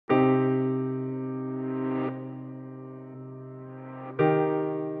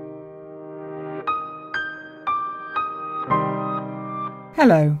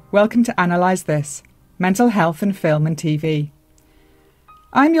Hello, welcome to Analyse This, Mental Health in Film and TV.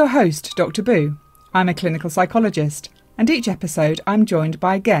 I'm your host, Dr Boo. I'm a clinical psychologist, and each episode I'm joined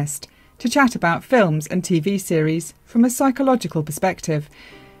by a guest to chat about films and TV series from a psychological perspective,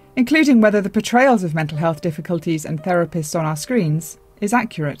 including whether the portrayals of mental health difficulties and therapists on our screens is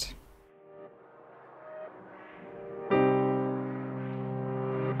accurate.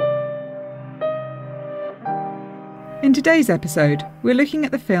 In today's episode, we're looking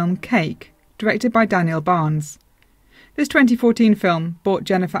at the film Cake, directed by Daniel Barnes. This 2014 film brought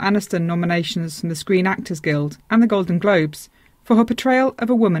Jennifer Aniston nominations from the Screen Actors Guild and the Golden Globes for her portrayal of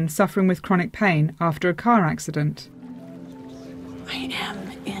a woman suffering with chronic pain after a car accident. I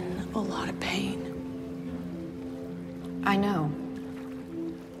am in a lot of pain. I know.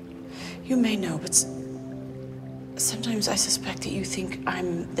 You may know, but sometimes I suspect that you think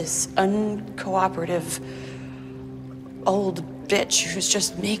I'm this uncooperative old bitch who's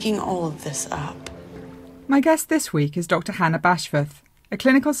just making all of this up. My guest this week is Dr Hannah Bashforth, a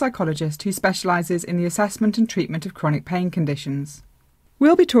clinical psychologist who specialises in the assessment and treatment of chronic pain conditions.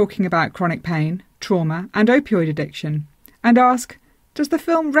 We'll be talking about chronic pain, trauma and opioid addiction, and ask, does the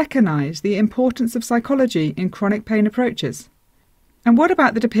film recognise the importance of psychology in chronic pain approaches? And what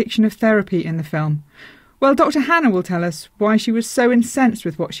about the depiction of therapy in the film? Well, Dr Hannah will tell us why she was so incensed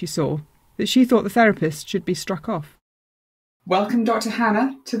with what she saw that she thought the therapist should be struck off. Welcome, Dr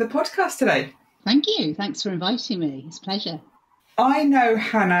Hannah, to the podcast today. Thank you. Thanks for inviting me. It's a pleasure. I know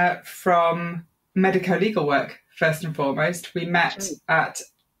Hannah from medico-legal work, first and foremost. We met at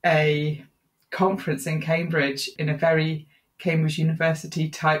a conference in Cambridge in a very Cambridge University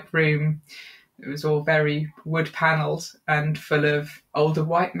type room. It was all very wood-panelled and full of older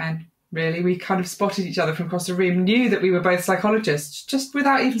white men, really. We kind of spotted each other from across the room, knew that we were both psychologists, just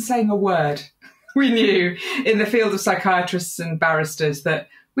without even saying a word. We knew in the field of psychiatrists and barristers that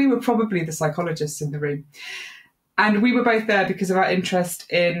we were probably the psychologists in the room. And we were both there because of our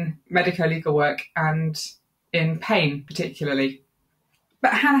interest in medico-legal work and in pain particularly.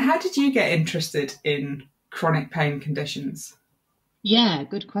 But Hannah, how did you get interested in chronic pain conditions? Yeah,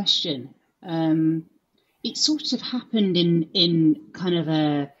 good question. It sort of happened in kind of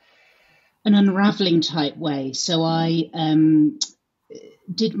an unravelling type way. So I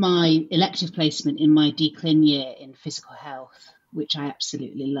did my elective placement in my declin year in physical health, which I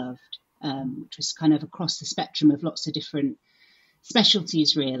absolutely loved, which was kind of across the spectrum of lots of different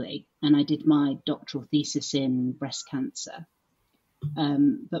specialties, really. And I did my doctoral thesis in breast cancer.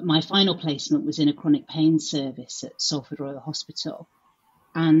 But my final placement was in a chronic pain service at Salford Royal Hospital.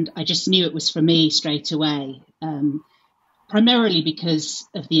 And I just knew it was for me straight away, primarily because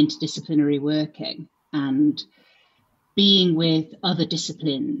of the interdisciplinary working and being with other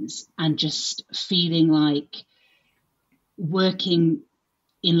disciplines and just feeling like working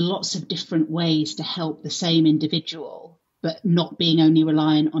in lots of different ways to help the same individual, but not being only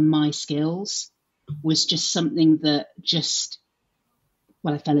reliant on my skills was just something that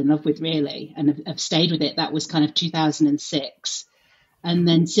I fell in love with, really, and I've stayed with it. That was kind of 2006. And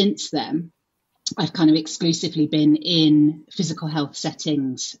then since then, I've kind of exclusively been in physical health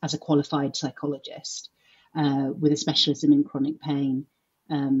settings as a qualified psychologist with a specialism in chronic pain.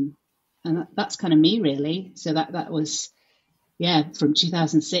 And that's kind of me, really. So that was, from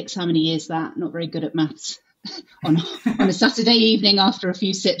 2006. How many years that? Not very good at maths. on a Saturday evening after a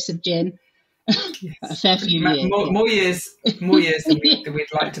few sips of gin. Yes. A fair few years. More years than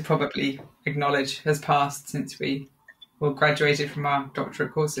we'd like to probably acknowledge has passed since we graduated from our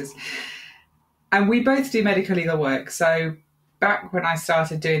doctorate courses. And we both do medical legal work. So back when I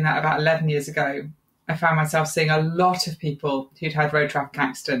started doing that about 11 years ago, I found myself seeing a lot of people who'd had road traffic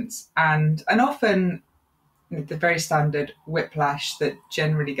accidents and often the very standard whiplash that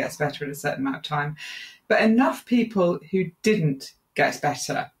generally gets better in a certain amount of time, but enough people who didn't get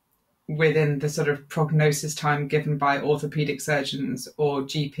better within the sort of prognosis time given by orthopaedic surgeons or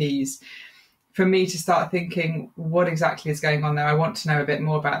GPs for me to start thinking, what exactly is going on there? I want to know a bit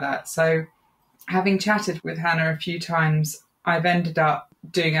more about that. So having chatted with Hannah a few times, I've ended up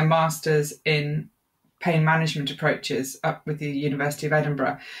doing a master's in pain management approaches up with the University of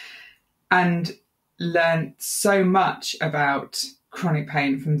Edinburgh and learned so much about chronic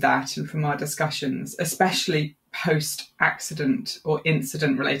pain from that and from our discussions, especially post-accident or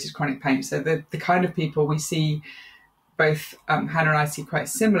incident-related chronic pain. So the kind of people we see, both Hannah and I see quite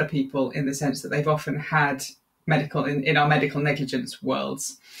similar people in the sense that they've often had medical, in our medical negligence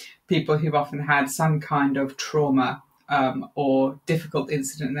worlds, people who've often had some kind of trauma or difficult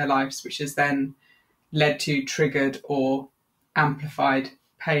incident in their lives, which has then led to triggered or amplified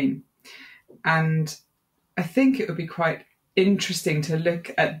pain. And I think it would be quite interesting to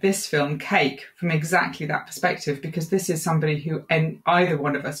look at this film, Cake, from exactly that perspective, because this is somebody who either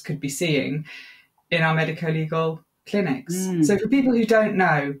one of us could be seeing in our medico-legal clinics. So for people who don't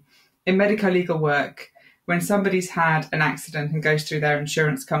know, in medico-legal work, when somebody's had an accident and goes through their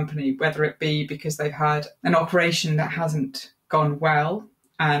insurance company, whether it be because they've had an operation that hasn't gone well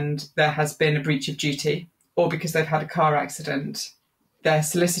and there has been a breach of duty, or because they've had a car accident, their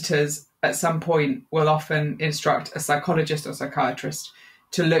solicitors at some point will often instruct a psychologist or psychiatrist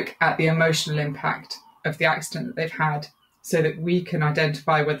to look at the emotional impact of the accident that they've had, so that we can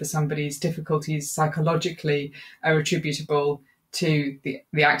identify whether somebody's difficulties psychologically are attributable to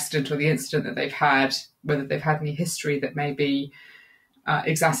the accident or the incident that they've had, whether they've had any history that may be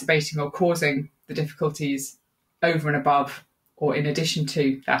exacerbating or causing the difficulties over and above or in addition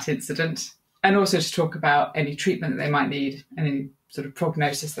to that incident, and also to talk about any treatment that they might need and any sort of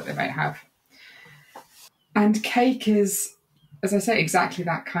prognosis that they might have. And Cake is, as I say, exactly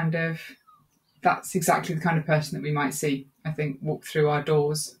that kind of, that's exactly the kind of person that we might see, I think, walk through our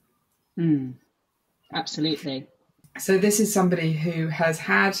doors. Absolutely. So this is somebody who has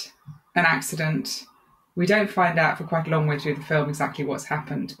had an accident. We don't find out for quite a long way through the film exactly what's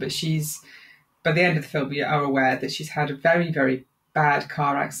happened, but by the end of the film, we are aware that she's had a very, very bad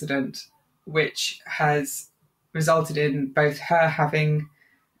car accident, which has resulted in both her having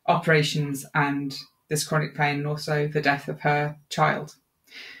operations and this chronic pain, and also the death of her child.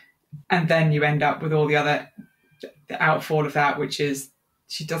 And then you end up with all the outfall of that, which is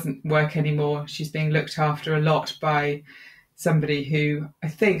she doesn't work anymore. She's being looked after a lot by somebody who I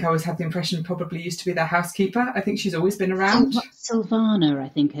think I always had the impression probably used to be their housekeeper. I think she's always been around. Sylvana, I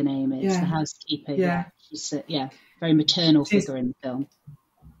think her name is, the housekeeper. Yeah. She's very maternal figure in the film.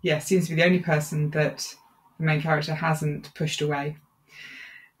 Yeah, seems to be the only person that the main character hasn't pushed away.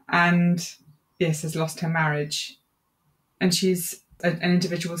 And yes, has lost her marriage. And she's an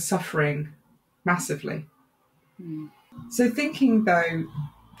individual suffering massively. So thinking, though,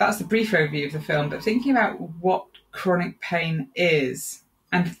 that's the brief overview of the film, but thinking about what chronic pain is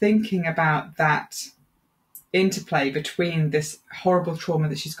and thinking about that interplay between this horrible trauma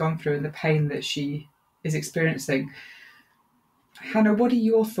that she's gone through and the pain that she is experiencing. Hannah, what are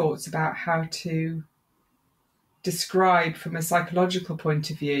your thoughts about how to describe from a psychological point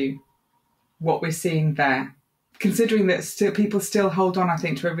of view what we're seeing there? Considering that people still hold on, I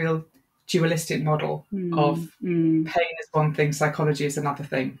think, to a real dualistic model of pain is one thing, psychology is another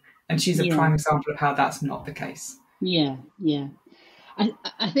thing. And she's a prime example of how that's not the case. Yeah.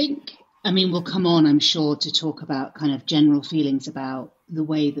 I think, we'll come on, I'm sure, to talk about kind of general feelings about the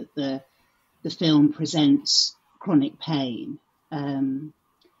way that the film presents chronic pain.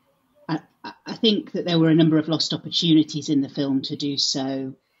 I think that there were a number of lost opportunities in the film to do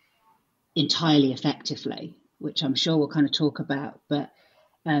so entirely effectively, which I'm sure we'll kind of talk about. But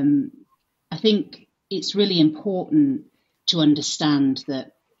I think it's really important to understand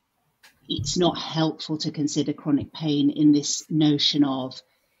that it's not helpful to consider chronic pain in this notion of,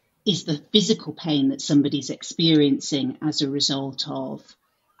 is the physical pain that somebody's experiencing as a result of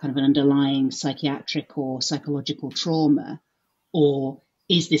kind of an underlying psychiatric or psychological trauma, or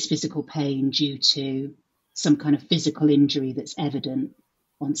is this physical pain due to some kind of physical injury that's evident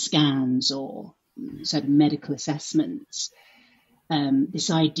on scans or certain medical assessments? This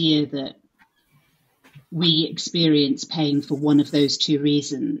idea that we experience pain for one of those two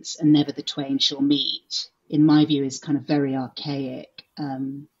reasons and never the twain shall meet, in my view, is kind of very archaic.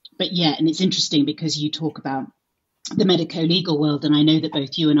 But yeah, and it's interesting because you talk about the medico-legal world, and I know that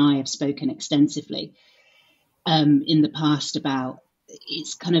both you and I have spoken extensively in the past about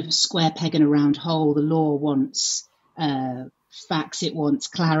it's kind of a square peg in a round hole. The law wants facts, it wants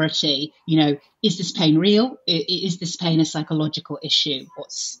clarity. Is this pain real? Is this pain a psychological issue?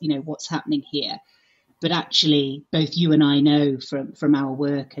 What's happening here? But actually, both you and I know from our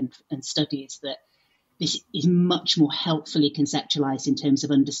work and studies that this is much more helpfully conceptualized in terms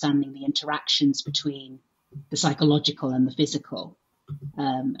of understanding the interactions between the psychological and the physical.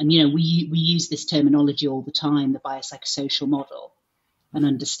 We use this terminology all the time, the biopsychosocial model, and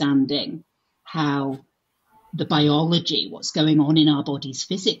understanding how the biology, what's going on in our bodies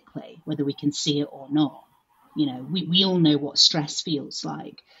physically, whether we can see it or not. We all know what stress feels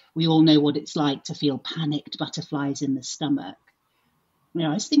like. We all know what it's like to feel panicked butterflies in the stomach. I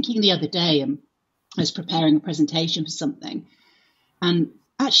was thinking the other day, I was preparing a presentation for something, and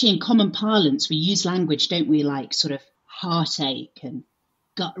actually in common parlance, we use language, don't we, like sort of heartache and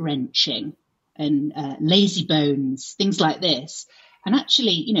gut-wrenching and lazy bones, things like this. And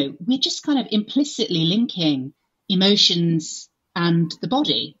actually, we're just kind of implicitly linking emotions and the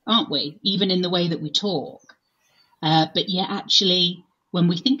body, aren't we? Even in the way that we talk. But yet, actually, when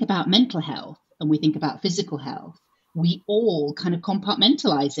we think about mental health and we think about physical health, we all kind of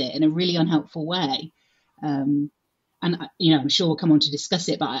compartmentalize it in a really unhelpful way. And, I'm sure we'll come on to discuss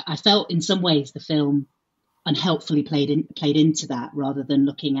it, but I felt in some ways the film unhelpfully played into that, rather than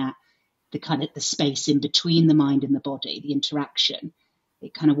looking at the kind of the space in between the mind and the body, the interaction.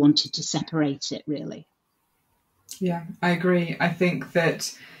 It kind of wanted to separate it, really. Yeah, I agree. I think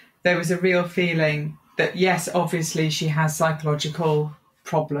that there was a real feeling that, yes, obviously she has psychological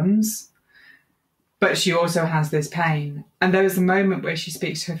problems, but she also has this pain. And there was a moment where she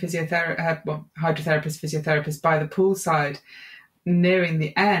speaks to her hydrotherapist by the poolside nearing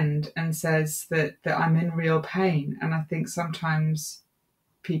the end and says that I'm in real pain. And I think sometimes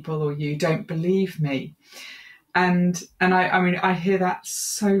people, or you, don't believe me. And I hear that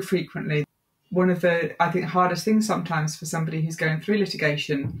so frequently. One of the, I think, hardest things sometimes for somebody who's going through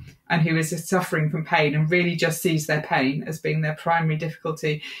litigation and who is suffering from pain and really just sees their pain as being their primary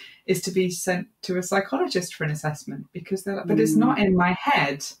difficulty is to be sent to a psychologist for an assessment, because they're like, but it's not in my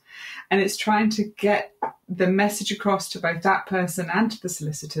head. And it's trying to get the message across to both that person and to the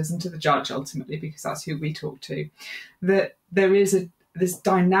solicitors and to the judge ultimately, because that's who we talk to, that there is this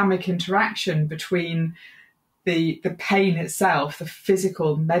dynamic interaction between the pain itself, the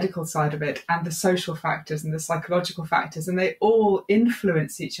physical, medical side of it, and the social factors and the psychological factors, and they all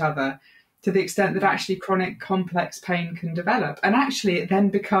influence each other to the extent that actually chronic complex pain can develop. And actually it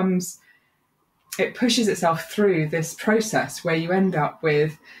then it pushes itself through this process where you end up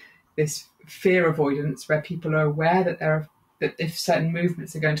with this fear avoidance, where people are aware that if certain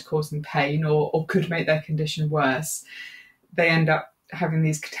movements are going to cause them pain or could make their condition worse, they end up having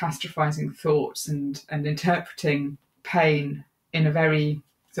these catastrophizing thoughts and interpreting pain in a very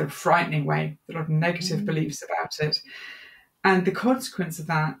sort of frightening way, a lot of negative beliefs about it. And the consequence of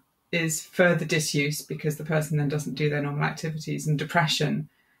that is further disuse, because the person then doesn't do their normal activities, and depression.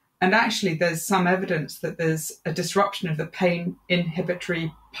 And actually there's some evidence that there's a disruption of the pain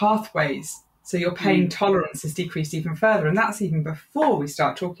inhibitory pathways. So your pain tolerance is decreased even further. And that's even before we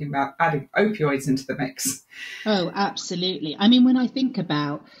start talking about adding opioids into the mix. Oh, absolutely. I mean, when I think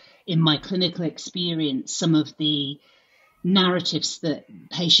about, in my clinical experience, some of the narratives that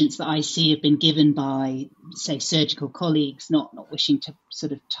patients that I see have been given by, say, surgical colleagues, not wishing to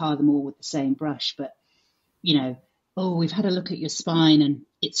sort of tar them all with the same brush, but, oh, we've had a look at your spine and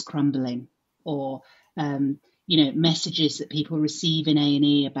it's crumbling, or, messages that people receive in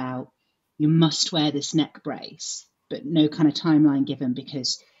A&E about, you must wear this neck brace, but no kind of timeline given,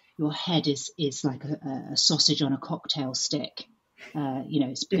 because your head is like a sausage on a cocktail stick.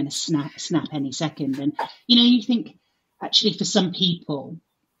 It's going to snap any second. And, you think, actually, for some people,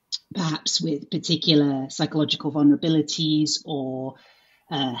 perhaps with particular psychological vulnerabilities or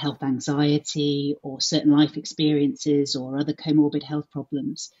health anxiety or certain life experiences or other comorbid health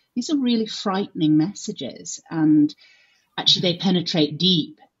problems, these are really frightening messages. And actually, they penetrate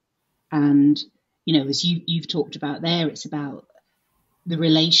deep. And, as you've talked about there, it's about the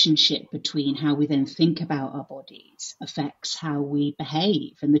relationship between how we then think about our bodies affects how we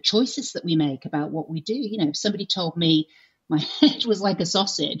behave and the choices that we make about what we do. If somebody told me my head was like a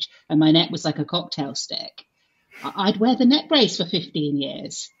sausage and my neck was like a cocktail stick, I'd wear the neck brace for 15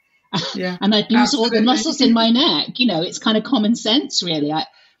 years. Yeah, and I'd lose all the muscles in my neck. It's kind of common sense, really. And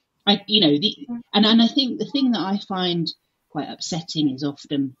I think the thing that I find quite upsetting is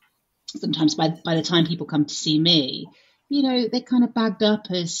often, sometimes by the time people come to see me, they're kind of bagged up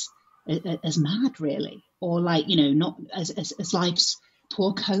as mad, really, or like, not as life's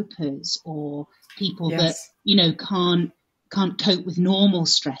poor copers, or people that, can't cope with normal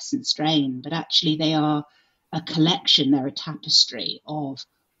stress and strain, but actually they are a collection, they're a tapestry of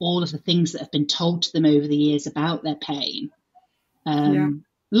all of the things that have been told to them over the years about their pain.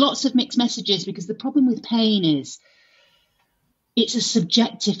 Lots of mixed messages, because the problem with pain is it's a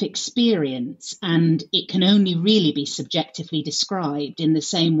subjective experience, and it can only really be subjectively described in the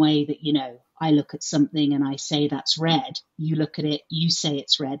same way that, I look at something and I say that's red. You look at it, you say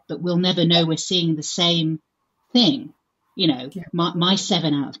it's red, but we'll never know we're seeing the same thing. My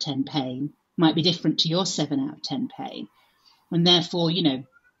 7 out of 10 pain might be different to your 7 out of 10 pain. And therefore, in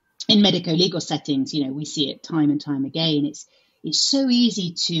medico-legal settings, we see it time and time again. It's so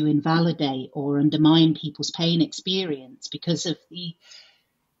easy to invalidate or undermine people's pain experience because of the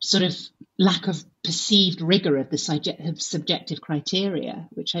sort of lack of perceived rigor of the subjective criteria,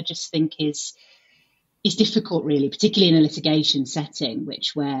 which I just think is difficult, really, particularly in a litigation setting,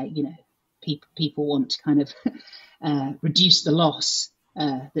 where people want to kind of reduce the loss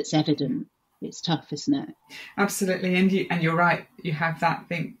that's evident. It's tough, isn't it? Absolutely, and you're right. You have that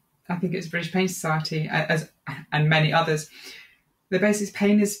thing. I think it's British Pain Society and many others. The basis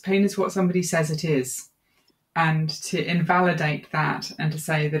pain is what somebody says it is. And to invalidate that and to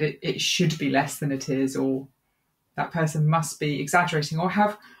say that it should be less than it is, or that person must be exaggerating or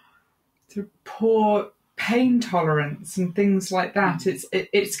have poor pain tolerance and things like that,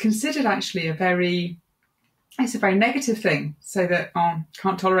 it's considered actually a very negative thing. So that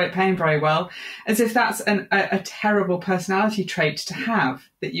can't tolerate pain very well, as if that's a terrible personality trait to have,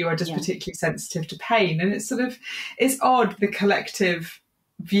 that you are just particularly sensitive to pain. And it's odd, the collective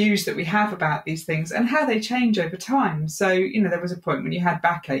views that we have about these things and how they change over time. So, there was a point when you had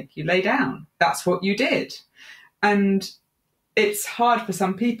backache, you lay down. That's what you did. And it's hard for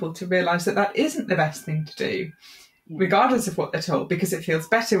some people to realise that isn't the best thing to do, regardless of what they're told, because it feels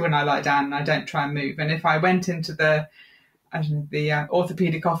better when I lie down and I don't try and move. And if I went into the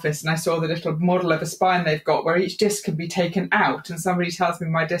orthopaedic office and I saw the little model of a spine they've got where each disc can be taken out and somebody tells me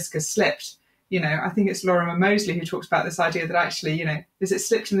my disc has slipped, I think it's Lorimer Moseley who talks about this idea that actually, is it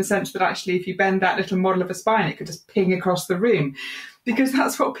slipped in the sense that actually if you bend that little model of a spine, it could just ping across the room, because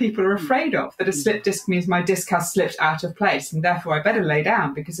that's what people are afraid of, that a slipped disc means my disc has slipped out of place and therefore I better lay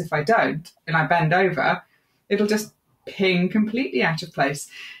down, because if I don't and I bend over, it'll just ping completely out of place.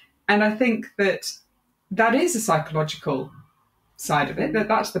 And I think that is a psychological side of it,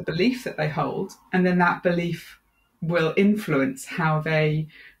 that's the belief that they hold, and then that belief will influence how they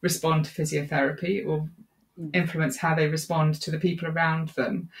respond to physiotherapy or influence how they respond to the people around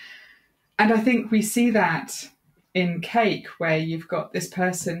them. And I think we see that in Cake, where you've got this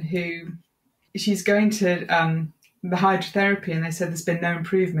person who she's going to the hydrotherapy and they said there's been no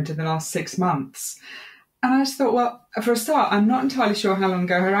improvement in the last 6 months. And I just thought, well, for a start, I'm not entirely sure how long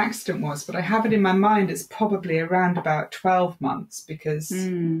ago her accident was, but I have it in my mind it's probably around about 12 months because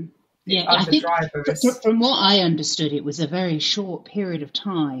I think from what I understood, it was a very short period of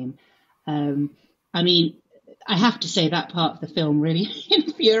time. I mean, I have to say that part of the film really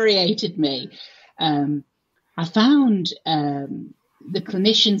infuriated me. I found the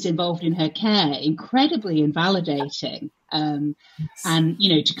clinicians involved in her care incredibly invalidating, and,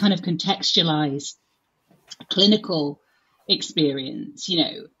 to kind of contextualize clinical experience,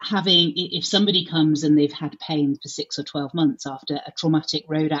 if somebody comes and they've had pain for 6 or 12 months after a traumatic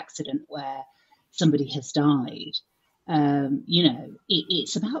road accident where somebody has died,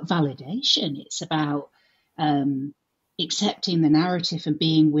 it's about validation. It's about accepting the narrative and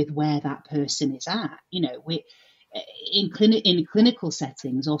being with where that person is at. In clinical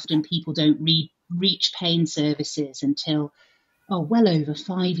settings, often people don't reach pain services until well over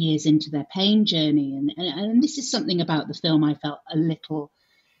 5 years into their pain journey. And this is something about the film I felt a little,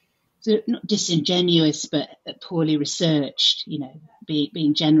 not disingenuous, but poorly researched,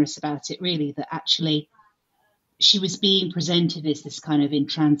 being generous about it, really, that actually she was being presented as this kind of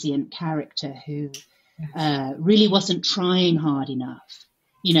intransient character who really wasn't trying hard enough.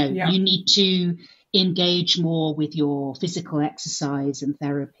 You need to engage more with your physical exercise and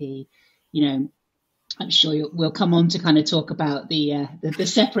therapy. I'm sure we'll come on to kind of talk about the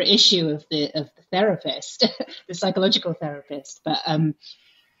separate issue of the therapist, the psychological therapist. But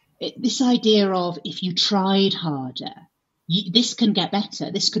this idea of if you tried harder, this can get better,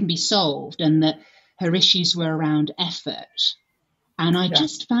 this can be solved, and that her issues were around effort. And I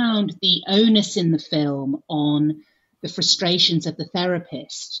just found the onus in the film on the frustrations of the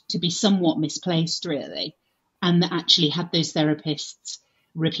therapist to be somewhat misplaced, really, and that actually had those therapists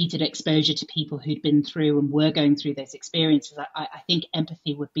repeated exposure to people who'd been through and were going through those experiences, I think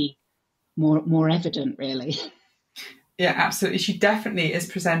empathy would be more evident, really. Yeah, absolutely. She definitely is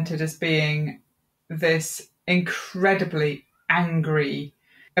presented as being this incredibly angry,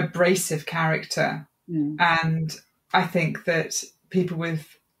 abrasive character. And I think that people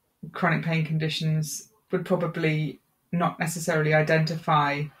with chronic pain conditions would probably not necessarily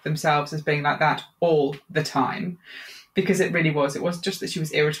identify themselves as being like that all the time, because it really was. It wasn't just that she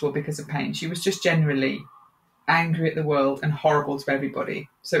was irritable because of pain. She was just generally angry at the world and horrible to everybody.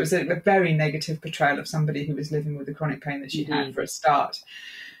 So it was a very negative portrayal of somebody who was living with the chronic pain that she had for a start.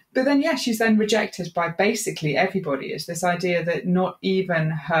 But then, she's then rejected by basically everybody. It's this idea that not even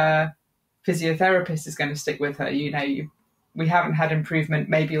her physiotherapist is going to stick with her. We haven't had improvement.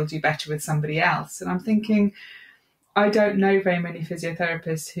 Maybe you'll do better with somebody else. And I'm thinking, I don't know very many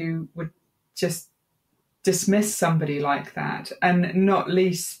physiotherapists who would just dismiss somebody like that, and not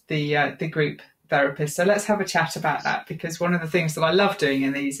least the group therapist. So let's have a chat about that, because one of the things that I love doing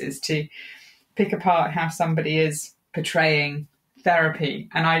in these is to pick apart how somebody is portraying therapy.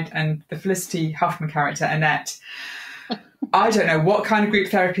 And the Felicity Huffman character, Annette, I don't know what kind of group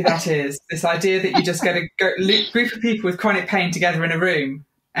therapy that is. This idea that you just get a group of people with chronic pain together in a room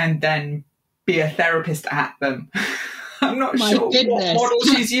and then be a therapist at them. I'm not My sure goodness. what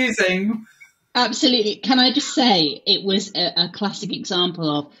model she's using. Absolutely. Can I just say it was a classic example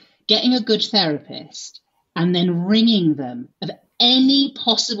of getting a good therapist and then ringing them of any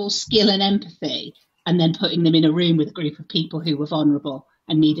possible skill and empathy and then putting them in a room with a group of people who were vulnerable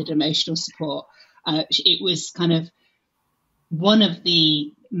and needed emotional support. It was kind of one of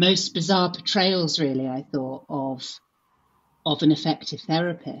the most bizarre portrayals, really, I thought, of an effective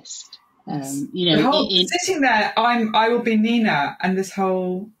therapist. Sitting there, I will be Nina, and this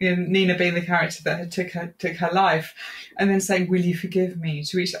whole, Nina being the character that took her life, and then saying, "Will you forgive me?"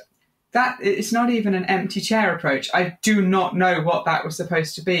 to each. That it's not even an empty chair approach. I do not know what that was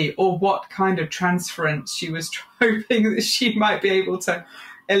supposed to be, or what kind of transference she was hoping that she might be able to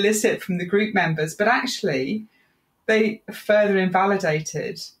elicit from the group members. But actually, they further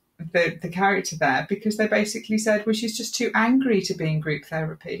invalidated the character there, because they basically said, well, she's just too angry to be in group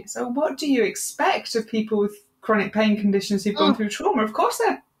therapy. So what do you expect of people with chronic pain conditions who've gone through trauma? Of course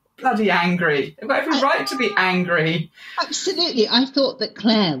they're bloody angry. They've got every right to be angry. Absolutely. I thought that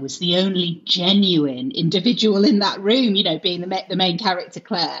Claire was the only genuine individual in that room, being the main character,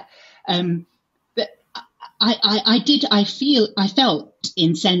 Claire. But I felt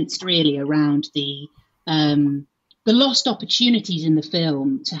incensed, really, around the lost opportunities in the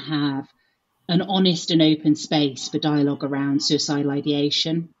film to have an honest and open space for dialogue around suicidal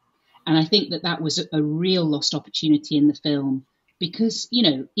ideation. And I think that was a real lost opportunity in the film, because,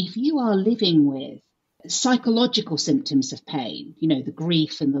 if you are living with psychological symptoms of pain, the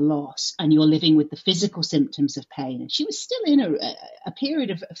grief and the loss, and you're living with the physical symptoms of pain, and she was still in a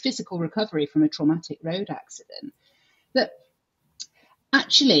period of physical recovery from a traumatic road accident, that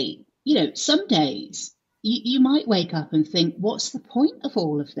actually, some days you might wake up and think, what's the point of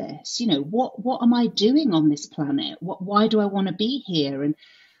all of this? What am I doing on this planet? Why do I want to be here? And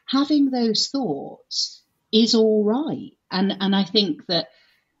having those thoughts is all right. And I think that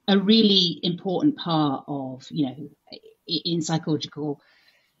a really important part of, in psychological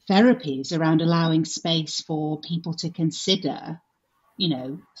therapies around allowing space for people to consider,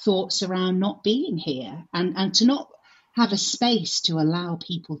 thoughts around not being here, and to not have a space to allow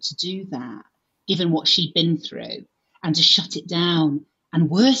people to do that, given what she'd been through, and to shut it down, and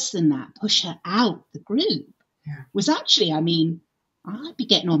worse than that, push her out the group, was actually, I'd be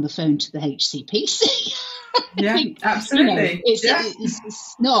getting on the phone to the HCPC. Yeah, absolutely.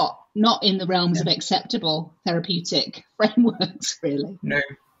 It's not in the realms of acceptable therapeutic frameworks, really. No.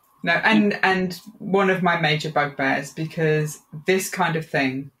 And one of my major bugbears, because this kind of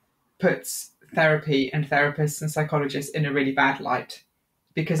thing puts therapy and therapists and psychologists in a really bad light,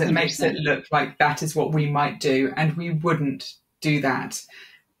 because it 100%. Makes it look like that is what we might do, and we wouldn't do that.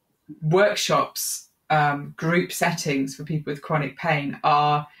 Workshops, group settings for people with chronic pain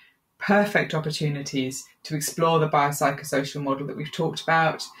are perfect opportunities to explore the biopsychosocial model that we've talked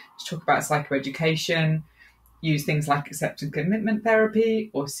about, to talk about psychoeducation, use things like acceptance commitment therapy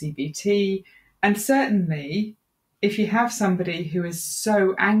or CBT. And certainly, if you have somebody who is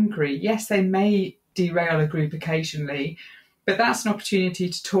so angry, yes, they may derail a group occasionally, but that's an opportunity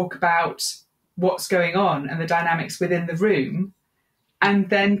to talk about what's going on and the dynamics within the room,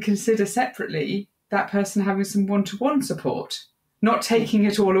 and then consider separately that person having some one-to-one support, not taking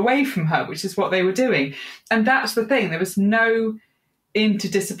it all away from her, which is what they were doing. And that's the thing. There was no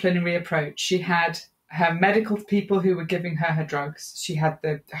interdisciplinary approach. She had her medical people who were giving her drugs. She had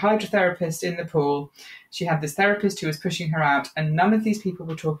the hydrotherapist in the pool. She had this therapist who was pushing her out, and none of these people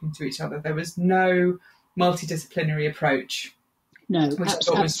were talking to each other. There was no multidisciplinary approach. No,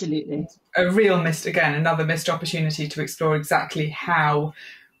 absolutely. Another missed opportunity to explore exactly how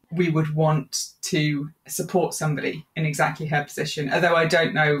we would want to support somebody in exactly her position. Although I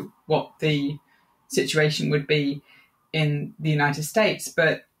don't know what the situation would be in the United States,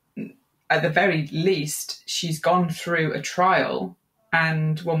 but at the very least, she's gone through a trial,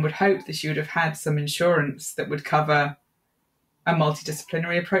 and one would hope that she would have had some insurance that would cover a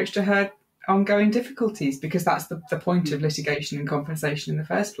multidisciplinary approach to her ongoing difficulties, because that's the point of litigation and compensation in the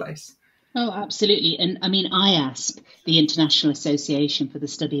first place. Oh, absolutely. And IASP, the International Association for the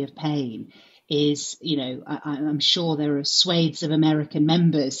Study of Pain, is, I'm sure there are swathes of American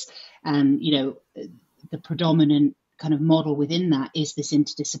members, and, the predominant kind of model within that is this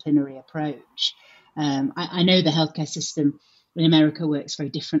interdisciplinary approach. I know the healthcare system in America works very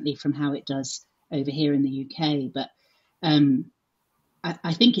differently from how it does over here in the UK, but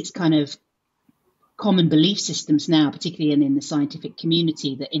I think it's kind of common belief systems now, particularly in the scientific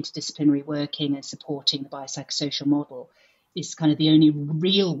community, that interdisciplinary working and supporting the biopsychosocial model is kind of the only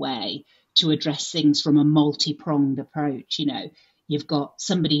real way to address things from a multi-pronged approach. you've got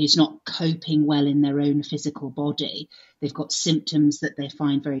somebody who's not coping well in their own physical body. They've got symptoms that they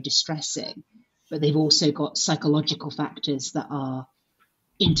find very distressing, but they've also got psychological factors that are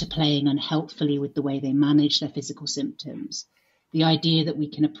interplaying unhelpfully with the way they manage their physical symptoms. The idea that we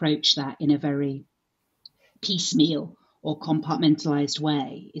can approach that in a very piecemeal or compartmentalized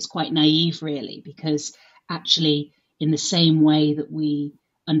way is quite naive, really, because actually, in the same way that we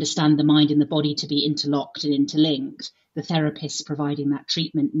understand the mind and the body to be interlocked and interlinked, the therapists providing that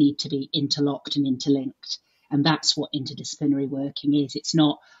treatment need to be interlocked and interlinked. And that's what interdisciplinary working is. It's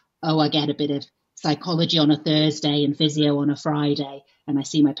not, oh, I get a bit of psychology on a Thursday and physio on a Friday, and I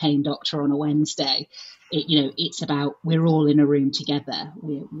see my pain doctor on a Wednesday. It's about, we're all in a room together.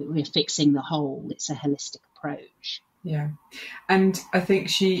 We're fixing the whole. It's a holistic approach. Yeah. And I think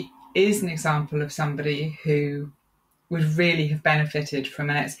she is an example of somebody who would really have benefited from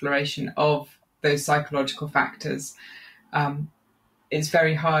an exploration of those psychological factors. It's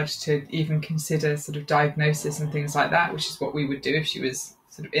very hard to even consider sort of diagnosis and things like that, which is what we would do if she was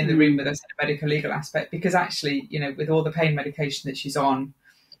sort of in the room with us in a medical legal aspect, because actually, with all the pain medication that she's on,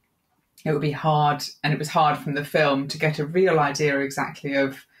 it would be hard, and it was hard from the film to get a real idea exactly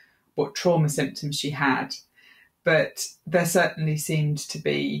of what trauma symptoms she had. But there certainly seemed to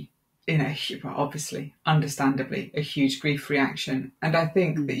be, obviously, understandably, a huge grief reaction. And I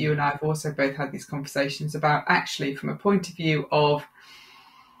think that you and I have also both had these conversations about, actually, from a point of view of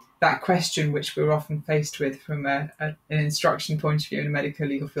that question which we're often faced with from an instruction point of view in a medical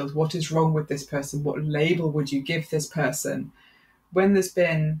legal field, what is wrong with this person? What label would you give this person? When there's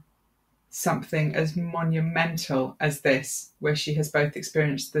been something as monumental as this, where she has both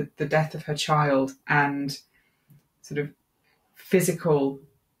experienced the death of her child and sort of physical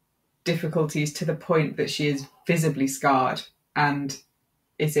difficulties to the point that she is visibly scarred and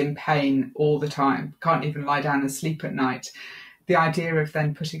is in pain all the time, can't even lie down and sleep at night. The idea of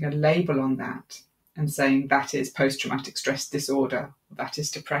then putting a label on that and saying that is post-traumatic stress disorder, that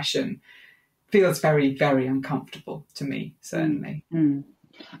is depression, feels very, very uncomfortable to me, certainly. And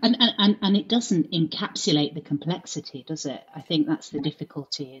it doesn't encapsulate the complexity, does it? I think that's the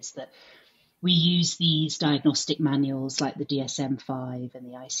difficulty, is that we use these diagnostic manuals like the DSM-5 and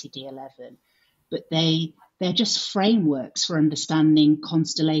the ICD-11, but they're just frameworks for understanding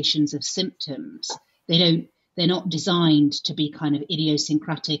constellations of symptoms. They're not designed to be kind of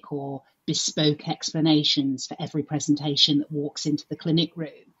idiosyncratic or bespoke explanations for every presentation that walks into the clinic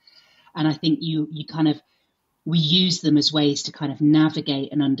room. And I think we use them as ways to kind of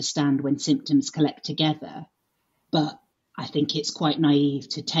navigate and understand when symptoms collect together. But I think it's quite naive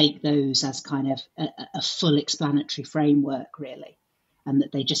to take those as kind of a full explanatory framework, really, and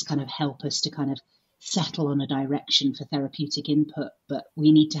that they just kind of help us to kind of settle on a direction for therapeutic input. But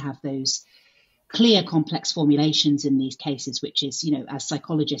we need to have those clear, complex formulations in these cases, which is, as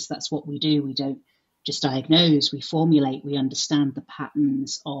psychologists, that's what we do. We don't just diagnose, we formulate, we understand the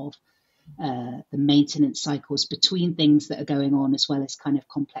patterns of the maintenance cycles between things that are going on, as well as kind of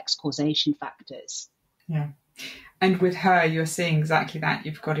complex causation factors. Yeah. And with her, you're seeing exactly that.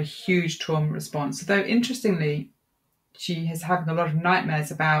 You've got a huge trauma response. Though, interestingly, she is having a lot of nightmares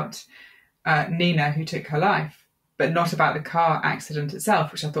about Nina, who took her life, but not about the car accident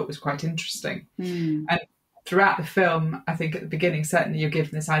itself, which I thought was quite interesting. And throughout the film, I think at the beginning, certainly you're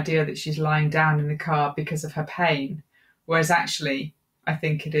given this idea that she's lying down in the car because of her pain, whereas actually I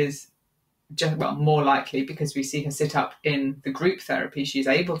think it is more likely, because we see her sit up in the group therapy, she's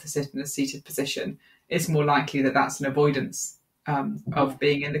able to sit in a seated position. It's more likely that that's an avoidance of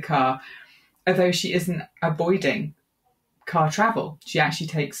being in the car, although she isn't avoiding car travel. She actually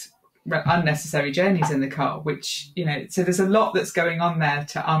takes unnecessary journeys in the car, which, so there's a lot that's going on there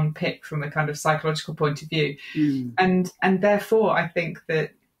to unpick from a kind of psychological point of view. And therefore, I think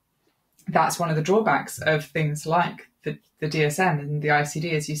that that's one of the drawbacks of things like the DSM and the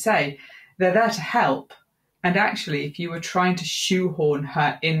ICD, as you say. They're there to help. And actually, if you were trying to shoehorn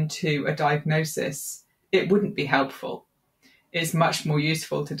her into a diagnosis, it wouldn't be helpful. It's much more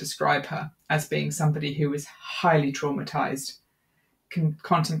useful to describe her as being somebody who is highly traumatized,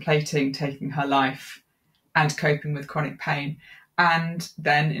 contemplating taking her life and coping with chronic pain. And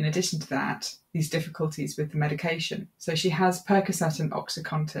then, in addition to that, these difficulties with the medication. So she has Percocet and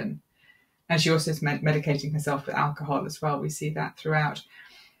OxyContin, and she also is medicating herself with alcohol as well. We see that throughout.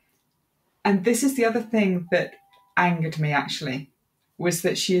 And this is the other thing that angered me, actually, was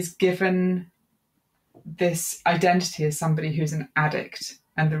that she is given this identity as somebody who's an addict.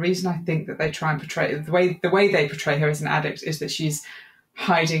 And the reason I think that they try and portray the way they portray her as an addict is that she's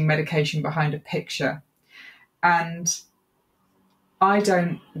hiding medication behind a picture. And I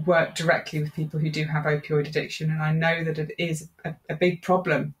don't work directly with people who do have opioid addiction, and I know that it is a big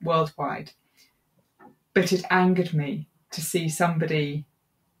problem worldwide. But it angered me to see somebody,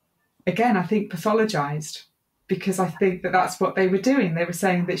 again, I think pathologised, because I think that that's what they were doing. They were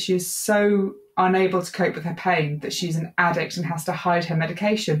saying that she is so unable to cope with her pain that she's an addict and has to hide her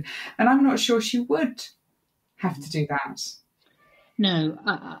medication. And I'm not sure she would have to do that. No,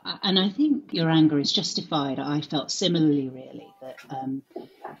 and I think your anger is justified. I felt similarly, really, that,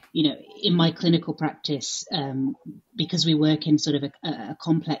 in my clinical practice, because we work in sort of a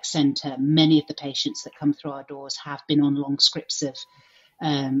complex centre, many of the patients that come through our doors have been on long scripts of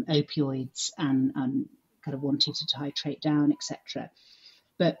opioids and kind of wanting to titrate down, etc.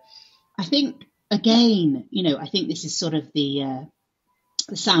 But I think, again, I think this is sort of the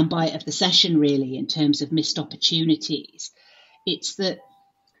soundbite of the session, really, in terms of missed opportunities. It's that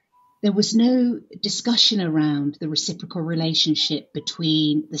there was no discussion around the reciprocal relationship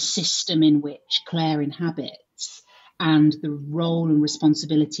between the system in which Claire inhabits and the role and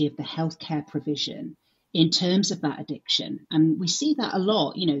responsibility of the healthcare provision in terms of that addiction. And we see that a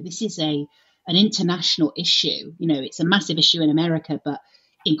lot. This is an international issue. It's a massive issue in America, but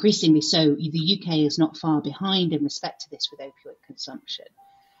increasingly so. The UK is not far behind in respect to this with opioid consumption.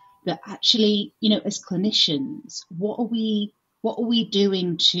 That actually, as clinicians, what are we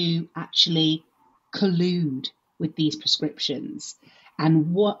doing to actually collude with these prescriptions?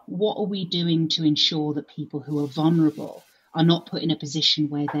 And what are we doing to ensure that people who are vulnerable are not put in a position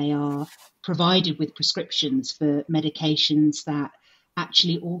where they are provided with prescriptions for medications that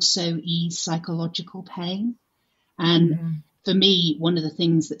actually also ease psychological pain? And for me, one of the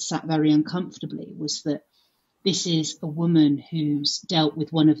things that sat very uncomfortably was that this is a woman who's dealt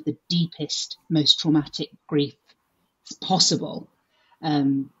with one of the deepest, most traumatic grief possible.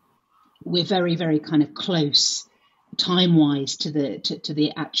 We're very, very kind of close time-wise to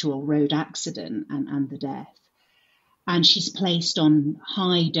the actual road accident and the death. And she's placed on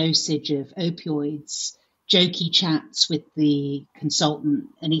high dosage of opioids, jokey chats with the consultant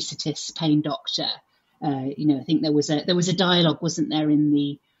anaesthetist, pain doctor. I think there was a dialogue, wasn't there, in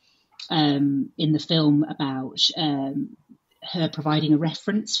the film about her providing a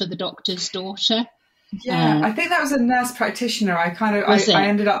reference for the doctor's daughter. Yeah, I think that was a nurse practitioner. I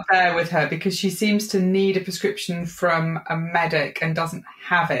ended up there with her because she seems to need a prescription from a medic and doesn't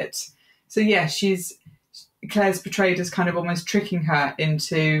have it. So yeah, Claire's portrayed as kind of almost tricking her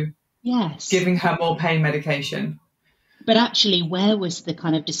into giving her more pain medication. But actually, where was the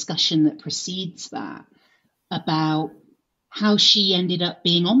kind of discussion that precedes that about how she ended up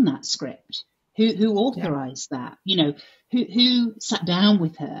being on that script? Who authorised that? Who sat down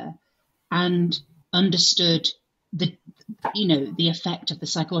with her and understood the effect of the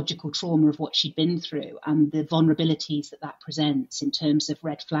psychological trauma of what she'd been through and the vulnerabilities that presents in terms of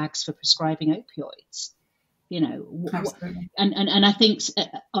red flags for prescribing opioids. Absolutely. And I think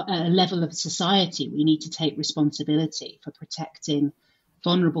at a level of society, we need to take responsibility for protecting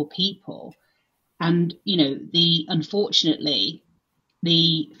vulnerable people. And, unfortunately,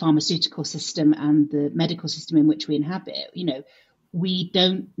 the pharmaceutical system and the medical system in which we inhabit, we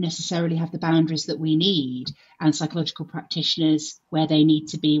don't necessarily have the boundaries that we need and psychological practitioners where they need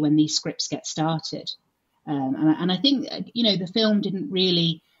to be when these scripts get started. And I think, the film didn't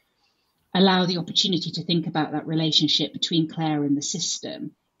really allow the opportunity to think about that relationship between Claire and the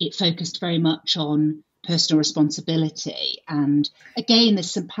system. It focused very much on personal responsibility. And again, there's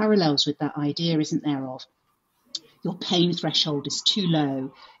some parallels with that idea, isn't there, of your pain threshold is too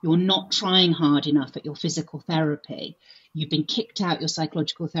low. You're not trying hard enough at your physical therapy. You've been kicked out your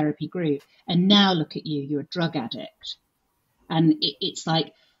psychological therapy group. And now look at you, you're a drug addict. And it's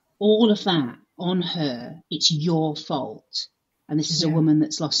like all of that on her, it's your fault. And this is a woman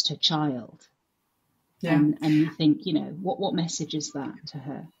that's lost her child. Yeah. And you think, what message is that to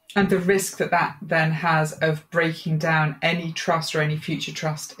her? And the risk that then has of breaking down any trust or any future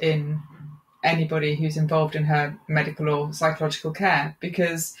trust in anybody who's involved in her medical or psychological care,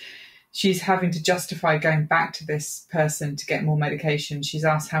 because she's having to justify going back to this person to get more medication. She's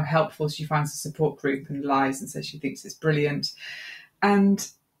asked how helpful she finds the support group and lies and says she thinks it's brilliant. And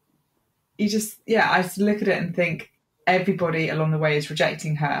you just, I look at it and think everybody along the way is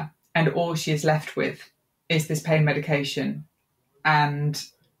rejecting her, and all she is left with is this pain medication and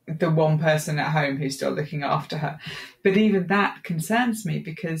the one person at home who's still looking after her. But even that concerns me,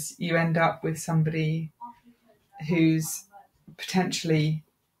 because you end up with somebody who's potentially,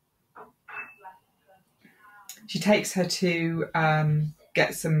 she takes her to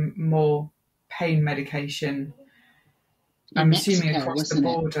get some more pain medication, I'm assuming Mexico, across the wasn't it?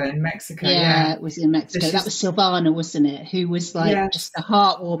 border in Mexico. Yeah, Yeah. it was in Mexico. So That was Silvana, wasn't it? Who was like just yes, a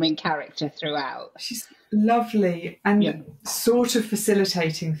heartwarming character throughout. she's lovely Yeah. and sort of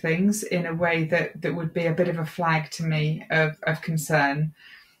facilitating things in a way that would be a bit of a flag to me of concern,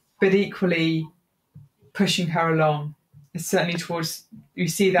 but equally pushing her along. Certainly towards, you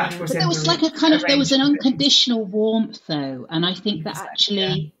see that towards But the there end was of like a kind of, there was an arranging things. unconditional warmth though. And I think that Exactly, yeah.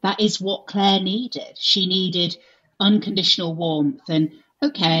 actually that is what Claire needed. She needed unconditional warmth and,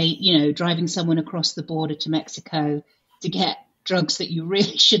 okay, you know, driving someone across the border to Mexico to get drugs that you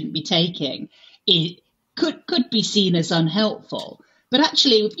really shouldn't be taking, it could be seen as unhelpful. But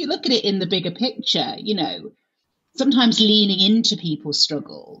actually, if you look at it in the bigger picture, you know, sometimes leaning into people's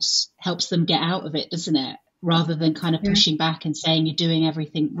struggles helps them get out of it, doesn't it? Rather than kind of Yeah. pushing back and saying you're doing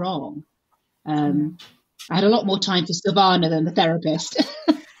everything wrong. I had a lot more time for Silvana than the therapist.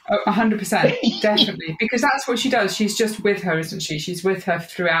 100%, definitely, because that's what she does. She's just with her, isn't she? She's with her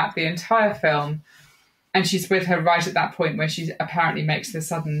throughout the entire film, and she's with her right at that point where she apparently makes the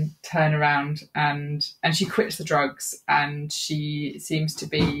sudden turnaround and she quits the drugs, and she seems to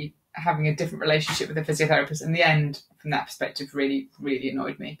be having a different relationship with the physiotherapist. In the end, from that perspective, really, really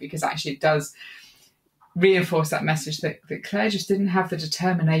annoyed me, because actually it does reinforce that message that Claire just didn't have the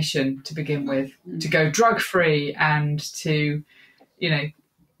determination to begin with to go drug-free and to, you know,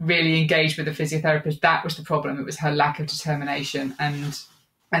 really engage with the physiotherapist. That was the problem. It was her lack of determination, and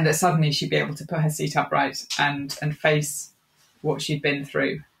that suddenly she'd be able to put her seat upright and face what she'd been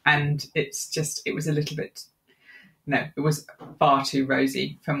through. And it's just, it was a little bit, no, it was far too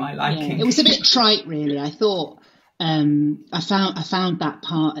rosy for my liking. Yeah, it was a bit trite, really. I thought I found that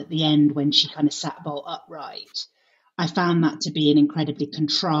part at the end when she kind of sat bolt upright. I found that to be an incredibly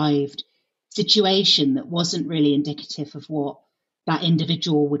contrived situation that wasn't really indicative of what that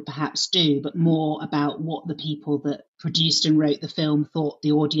individual would perhaps do, but more about what the people that produced and wrote the film thought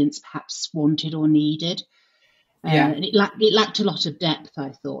the audience perhaps wanted or needed. And it lacked a lot of depth, I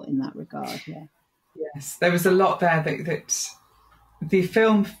thought, in that regard. Yeah. Yes, there was a lot there that the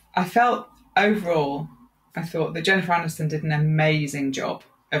film, I felt overall, I thought that Jennifer Aniston did an amazing job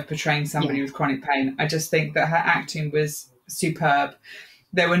of portraying somebody with chronic pain. I just think that her acting was superb.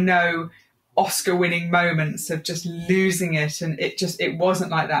 There were no Oscar-winning moments of just losing it, and it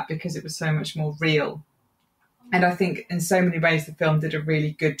wasn't like that because it was so much more real. And I think in so many ways the film did a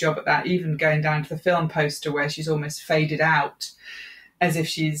really good job at that, even going down to the film poster where she's almost faded out, as if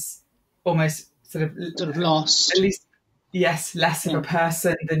she's almost sort of lost. At least, yes, less of a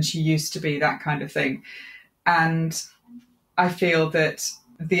person than she used to be, that kind of thing. And I feel that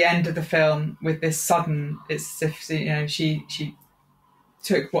the end of the film with this sudden, it's as if, you know, she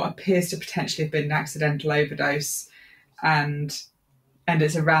took what appears to potentially have been an accidental overdose, and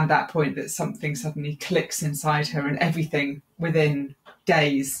it's around that point that something suddenly clicks inside her, and everything within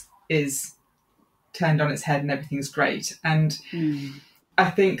days is turned on its head and everything's great. And I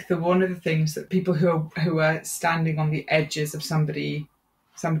think that one of the things that people who are standing on the edges of somebody's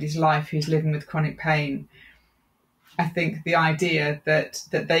life who's living with chronic pain, I think the idea that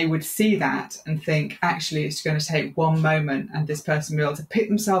they would see that and think, actually, it's going to take one moment and this person will be able to pick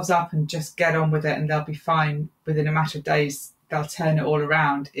themselves up and just get on with it and they'll be fine within a matter of days, they'll turn it all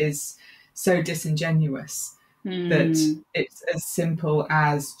around, is so disingenuous. That it's as simple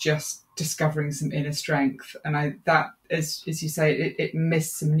as just discovering some inner strength. And that, as you say, it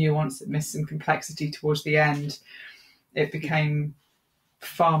missed some nuance, it missed some complexity towards the end. It became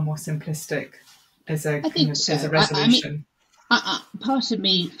far more simplistic as a resolution. Part of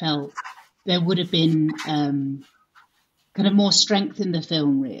me felt there would have been kind of more strength in the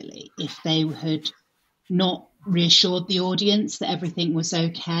film, really, if they had not reassured the audience that everything was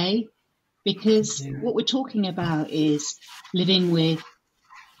okay. Because what we're talking about is living with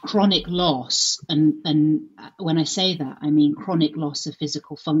chronic loss. And when I say that, I mean chronic loss of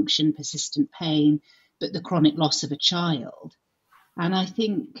physical function, persistent pain, but the chronic loss of a child. And I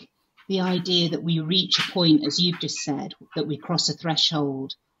think the idea that we reach a point, as you've just said, that we cross a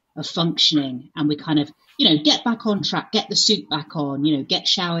threshold of functioning and we kind of, you know, get back on track, get the suit back on, you know, get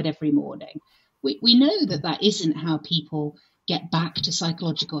showered every morning. We know that isn't how people get back to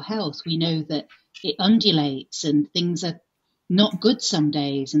psychological health. We know that it undulates and things are not good some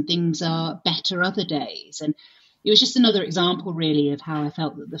days and things are better other days. And it was just another example, really, of how I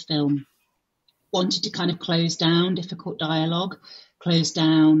felt that the film wanted to kind of close down difficult dialogue, close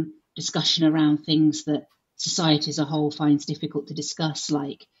down discussion around things that society as a whole finds difficult to discuss,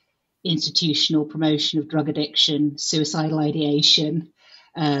 like institutional promotion of drug addiction, suicidal ideation,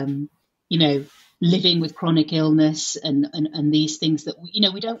 you know, living with chronic illness and these things that,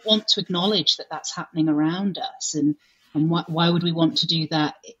 we don't want to acknowledge that that's happening around us. And And why would we want to do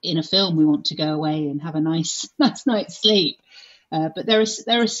that in a film? We want to go away and have a nice night's sleep. But there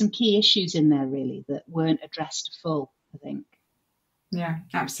are some key issues in there really that weren't addressed full, I think. Yeah,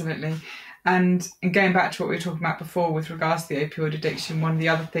 absolutely. And going back to what we were talking about before with regards to the opioid addiction, one of the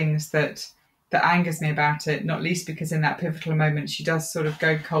other things that angers me about it, not least because in that pivotal moment she does sort of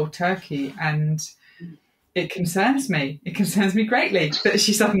go cold turkey, and it concerns me. It concerns me greatly that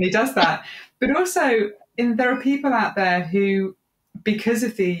she suddenly does that. But also, there are people out there who, because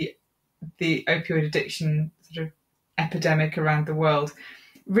of the opioid addiction sort of epidemic around the world,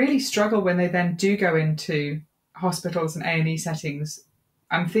 really struggle when they then do go into hospitals and A&E settings.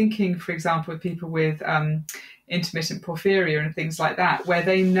 I'm thinking, for example, with people with intermittent porphyria and things like that, where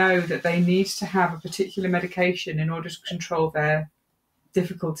they know that they need to have a particular medication in order to control their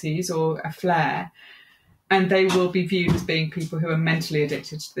difficulties or a flare, and they will be viewed as being people who are mentally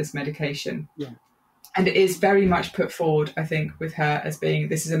addicted to this medication. Yeah. And it is very much put forward, I think, with her as being,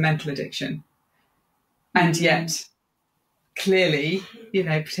 this is a mental addiction. And yet, clearly,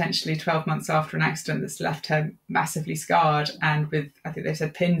 potentially 12 months after an accident that's left her massively scarred and with, I think they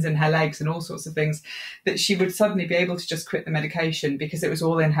said, pins in her legs and all sorts of things, that she would suddenly be able to just quit the medication because it was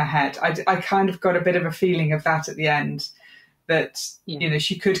all in her head. I kind of got a bit of a feeling of that at the end, that,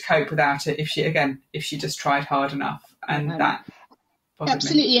 she could cope without it if she just tried hard enough. And that bothered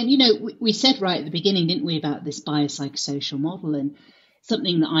absolutely. me. And, we said right at the beginning, didn't we, about this biopsychosocial model, and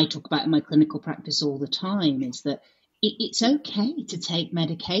something that I talk about in my clinical practice all the time is that it's okay to take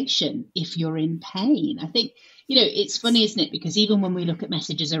medication if you're in pain. I think, it's funny, isn't it? Because even when we look at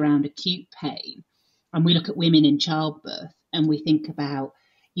messages around acute pain and we look at women in childbirth and we think about,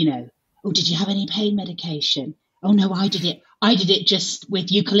 oh, did you have any pain medication? Oh, no, I did it. I did it just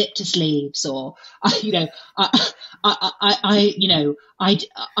with eucalyptus leaves, or, I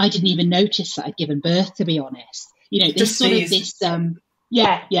didn't even notice that I'd given birth, to be honest. There's just sort sneezed. of this,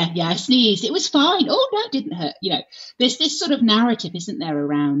 yeah, I sneezed. It was fine. Oh, no, it didn't hurt. There's this sort of narrative, isn't there,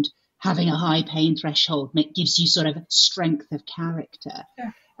 around having a high pain threshold gives you sort of strength of character.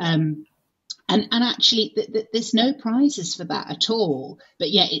 Yeah. And actually, there's no prizes for that at all. But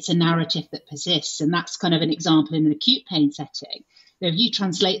yet it's a narrative that persists. And that's kind of an example in an acute pain setting. If you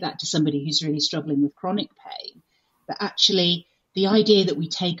translate that to somebody who's really struggling with chronic pain, that actually the idea that we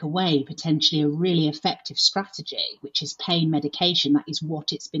take away potentially a really effective strategy, which is pain medication, that is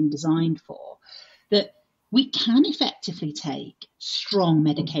what it's been designed for, that we can effectively take strong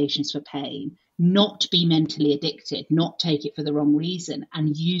medications for pain, not be mentally addicted, not take it for the wrong reason,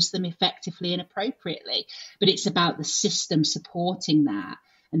 and use them effectively and appropriately. But it's about the system supporting that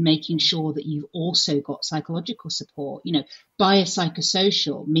and making sure that you've also got psychological support.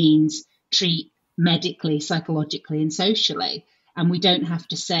 Biopsychosocial means treat medically, psychologically, and socially. And we don't have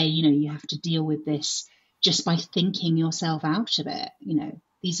to say, you have to deal with this just by thinking yourself out of it.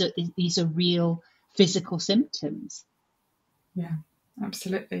 These are real physical symptoms. Yeah,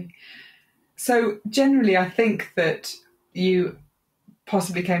 absolutely. So generally, I think that you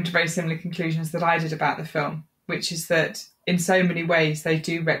possibly came to very similar conclusions that I did about the film, which is that in so many ways they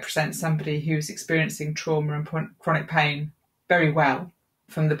do represent somebody who's experiencing trauma and chronic pain very well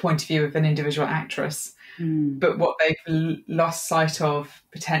from the point of view of an individual actress. But what they've lost sight of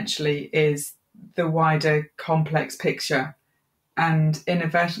potentially is the wider complex picture. And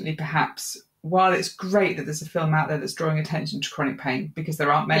inadvertently, perhaps, while it's great that there's a film out there that's drawing attention to chronic pain, because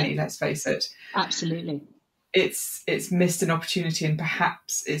there aren't many, let's face it. Absolutely. It's missed an opportunity, and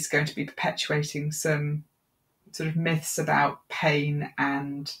perhaps it's going to be perpetuating some sort of myths about pain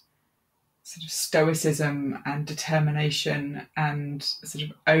and sort of stoicism and determination and sort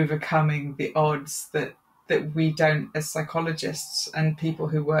of overcoming the odds that we don't, as psychologists and people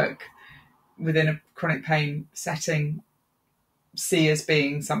who work within a chronic pain setting, see as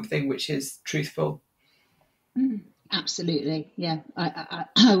being something which is truthful. Absolutely. Yeah,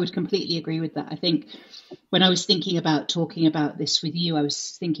 I would completely agree with that. I think when I was thinking about talking about this with you, I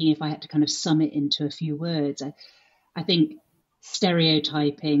was thinking if I had to kind of sum it into a few words, I think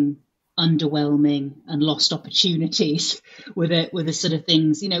stereotyping, underwhelming, and lost opportunities were the sort of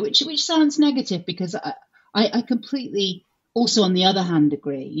things, which sounds negative, because I completely also, on the other hand,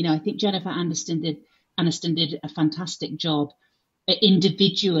 agree. I think Jennifer Aniston did a fantastic job at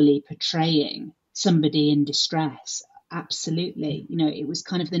individually portraying somebody in distress. Absolutely. It was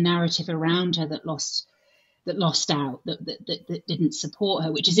kind of the narrative around her that lost out, that didn't support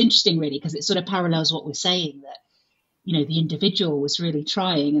her, which is interesting, really, because it sort of parallels what we're saying, that, the individual was really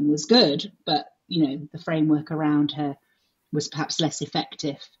trying and was good, but, the framework around her was perhaps less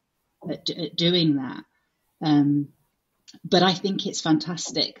effective at doing that. But I think it's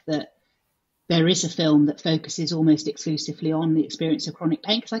fantastic that there is a film that focuses almost exclusively on the experience of chronic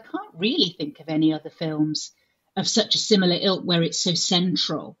pain, because I can't really think of any other films of such a similar ilk where it's so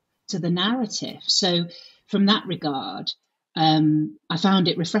central to the narrative. So from that regard, I found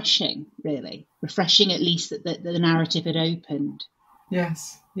it refreshing, really. Refreshing, at least, that the narrative had opened.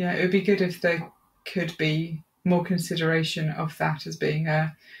 Yes. Yeah, it would be good if there could be more consideration of that as being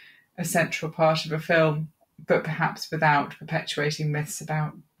a central part of a film, but perhaps without perpetuating myths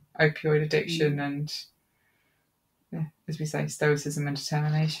about opioid addiction and, as we say, stoicism and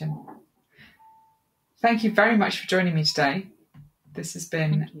determination. Thank you very much for joining me today. This has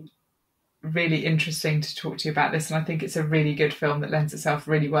been really interesting to talk to you about this, and I think it's a really good film that lends itself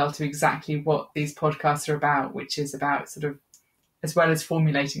really well to exactly what these podcasts are about, which is about sort of, as well as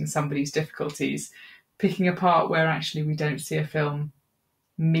formulating somebody's difficulties, picking apart where actually we don't see a film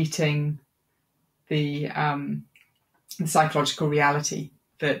meeting the psychological reality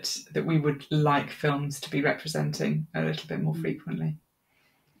that we would like films to be representing a little bit more frequently.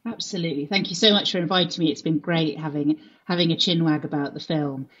 Absolutely. Thank you so much for inviting me. It's been great having a chinwag about the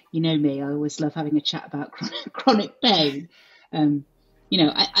film. You know me, I always love having a chat about chronic pain.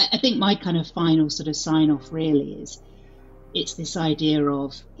 I think my kind of final sort of sign off really is it's this idea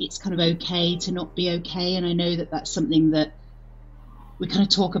of it's kind of okay to not be okay. And I know that that's something that we kind of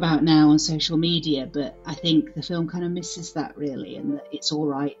talk about now on social media, but I think the film kind of misses that really, and that it's all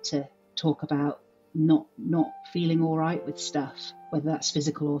right to talk about not feeling all right with stuff, whether that's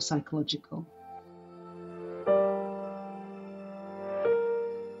physical or psychological.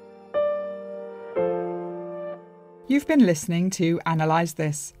 You've been listening to Analyse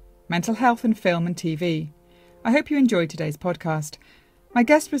This, Mental Health in Film and TV. I hope you enjoyed today's podcast. My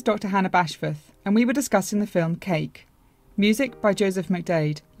guest was Dr. Hannah Bashforth, and we were discussing the film Cake. Music by Joseph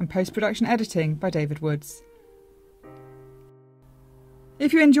McDade and post-production editing by David Woods.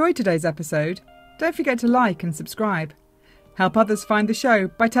 If you enjoyed today's episode, don't forget to like and subscribe. Help others find the show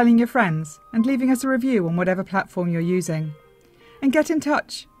by telling your friends and leaving us a review on whatever platform you're using. And get in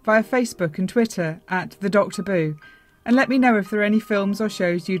touch via Facebook and Twitter at the Dr Boo, and let me know if there are any films or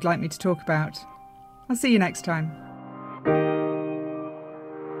shows you'd like me to talk about. I'll see you next time.